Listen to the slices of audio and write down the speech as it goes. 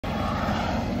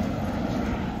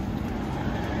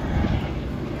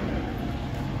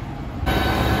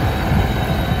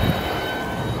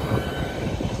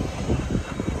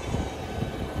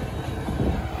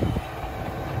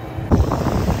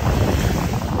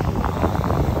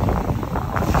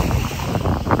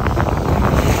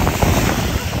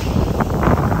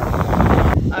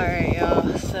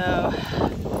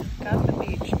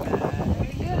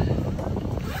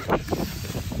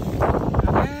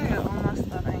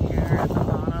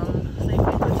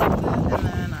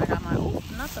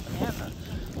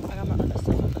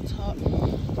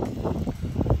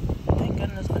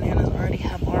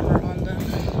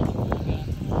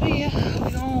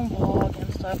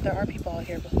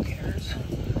here, but who cares?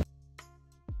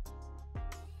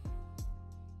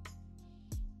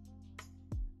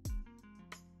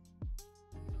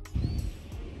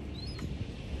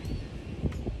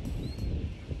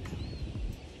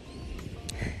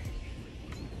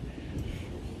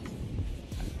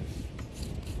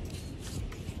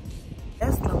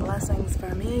 It's the blessings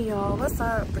for me, y'all. What's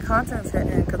up? The content's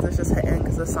hitting because it's just hitting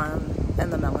because the sun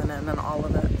and the melanin and all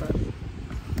of it. But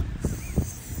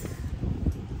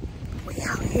we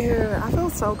out here. I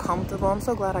feel so comfortable. I'm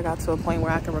so glad I got to a point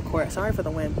where I can record. Sorry for the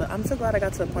wind, but I'm so glad I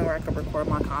got to a point where I can record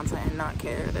my content and not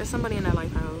care. There's somebody in that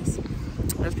lighthouse.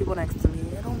 There's people next to me.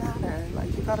 It don't matter.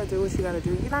 Like, you gotta do what you gotta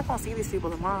do. You're not gonna see these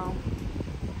people tomorrow.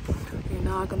 You're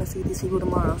not gonna see these people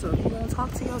tomorrow. So if you wanna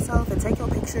talk to yourself and take your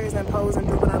pictures and pose and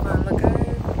do whatever and look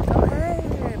good, go ahead.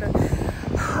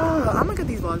 I'm gonna get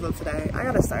these vlogs up today. I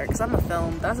gotta start because I'm gonna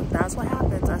film. That's what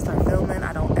happens. I start filming,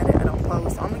 I don't edit, I don't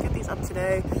post. So I'm gonna get these up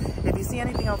today. If you see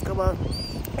anything else go up,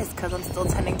 it's because I'm still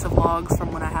tending to vlogs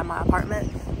from when I had my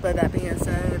apartment. But that being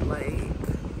said, like,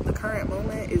 the current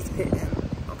moment is hitting,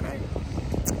 okay?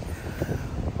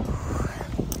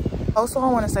 Also, I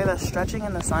want to say that stretching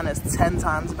in the sun is 10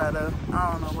 times better.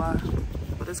 I don't know why,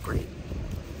 but it's great.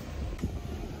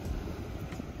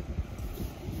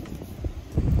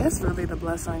 It's really the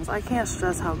blessings. I can't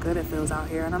stress how good it feels out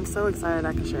here, and I'm so excited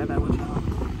I can share that with y'all.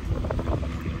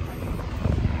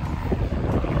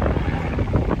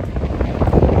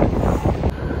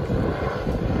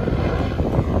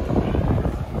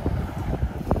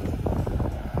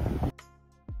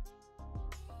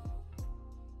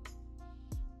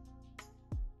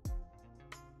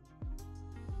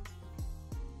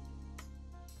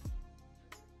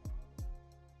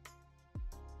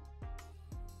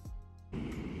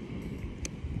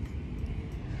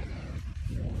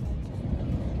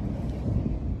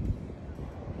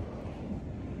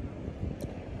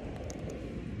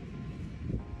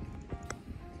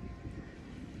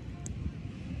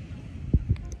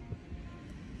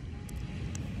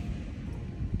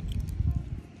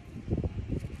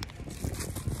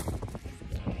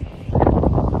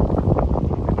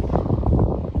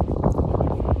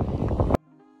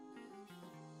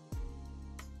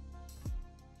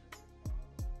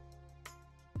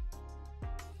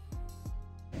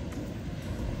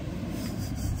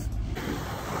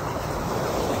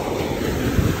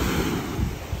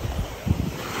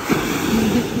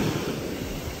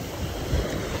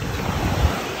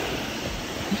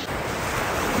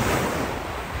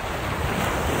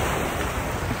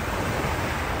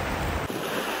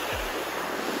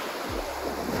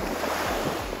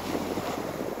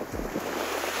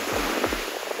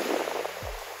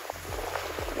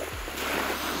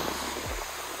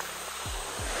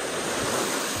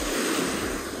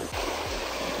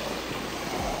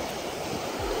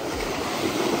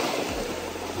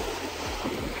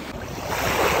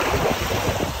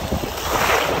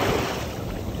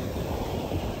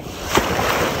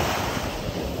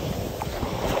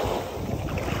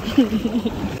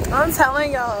 I'm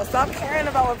telling y'all, stop caring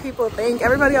about what people think.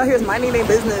 Everybody out here is minding their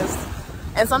business.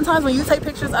 And sometimes when you take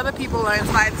pictures, other people are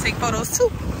inspired to take photos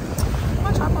too.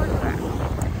 Watch how far you're at.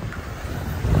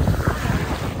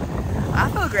 I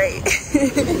feel great.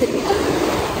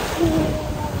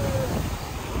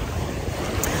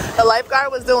 The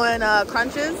lifeguard was doing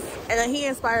crunches, and then he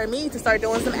inspired me to start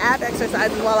doing some ab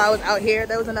exercises while I was out here.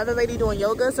 There was another lady doing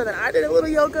yoga, so then I did a little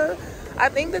yoga. I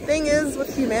think the thing is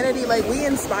with humanity, like, we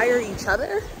inspire each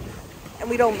other and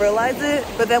we don't realize it,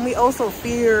 but then we also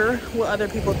fear what other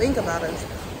people think about us,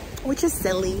 which is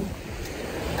silly.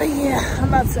 But yeah, I'm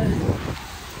about to,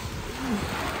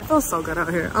 it feels so good out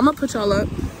here. I'm gonna put y'all up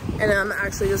and then I'm gonna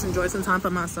actually just enjoy some time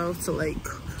for myself to, like,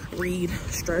 read,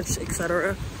 stretch,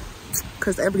 etc.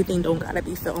 because everything don't gotta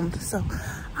be filmed. So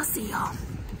I'll see y'all.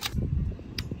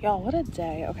 Y'all, what a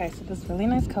day. Okay, so this really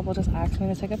nice couple just asked me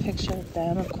to take a picture of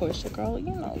them. Of course, your girl,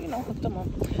 you know, hooked them up.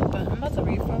 But I'm about to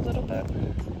read for a little bit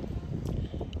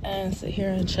and sit here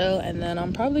and chill, and then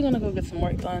I'm probably gonna go get some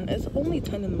work done. It's only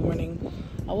 10 in the morning.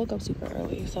 I woke up super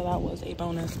early, so that was a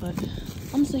bonus, but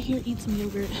I'm gonna sit here, eat some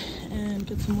yogurt, and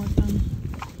get some work done.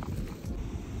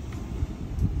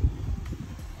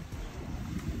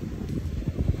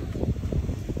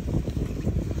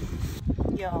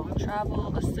 Yo,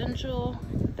 travel essential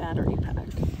battery pack,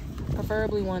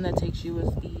 preferably one that takes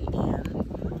USB and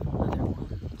other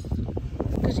ones,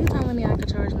 because you telling me I could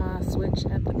charge my Switch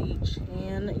at the beach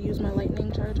and use my lightning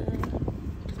charger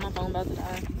because my phone about to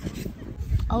die.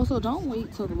 Also, don't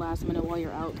wait till the last minute while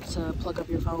you're out to plug up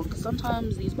your phone, because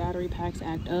sometimes these battery packs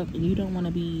act up and you don't want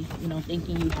to be, you know,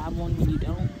 thinking you have one when you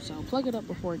don't. So plug it up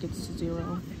before it gets to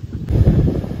 0.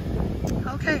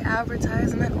 Okay,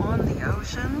 advertisement on the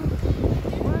ocean.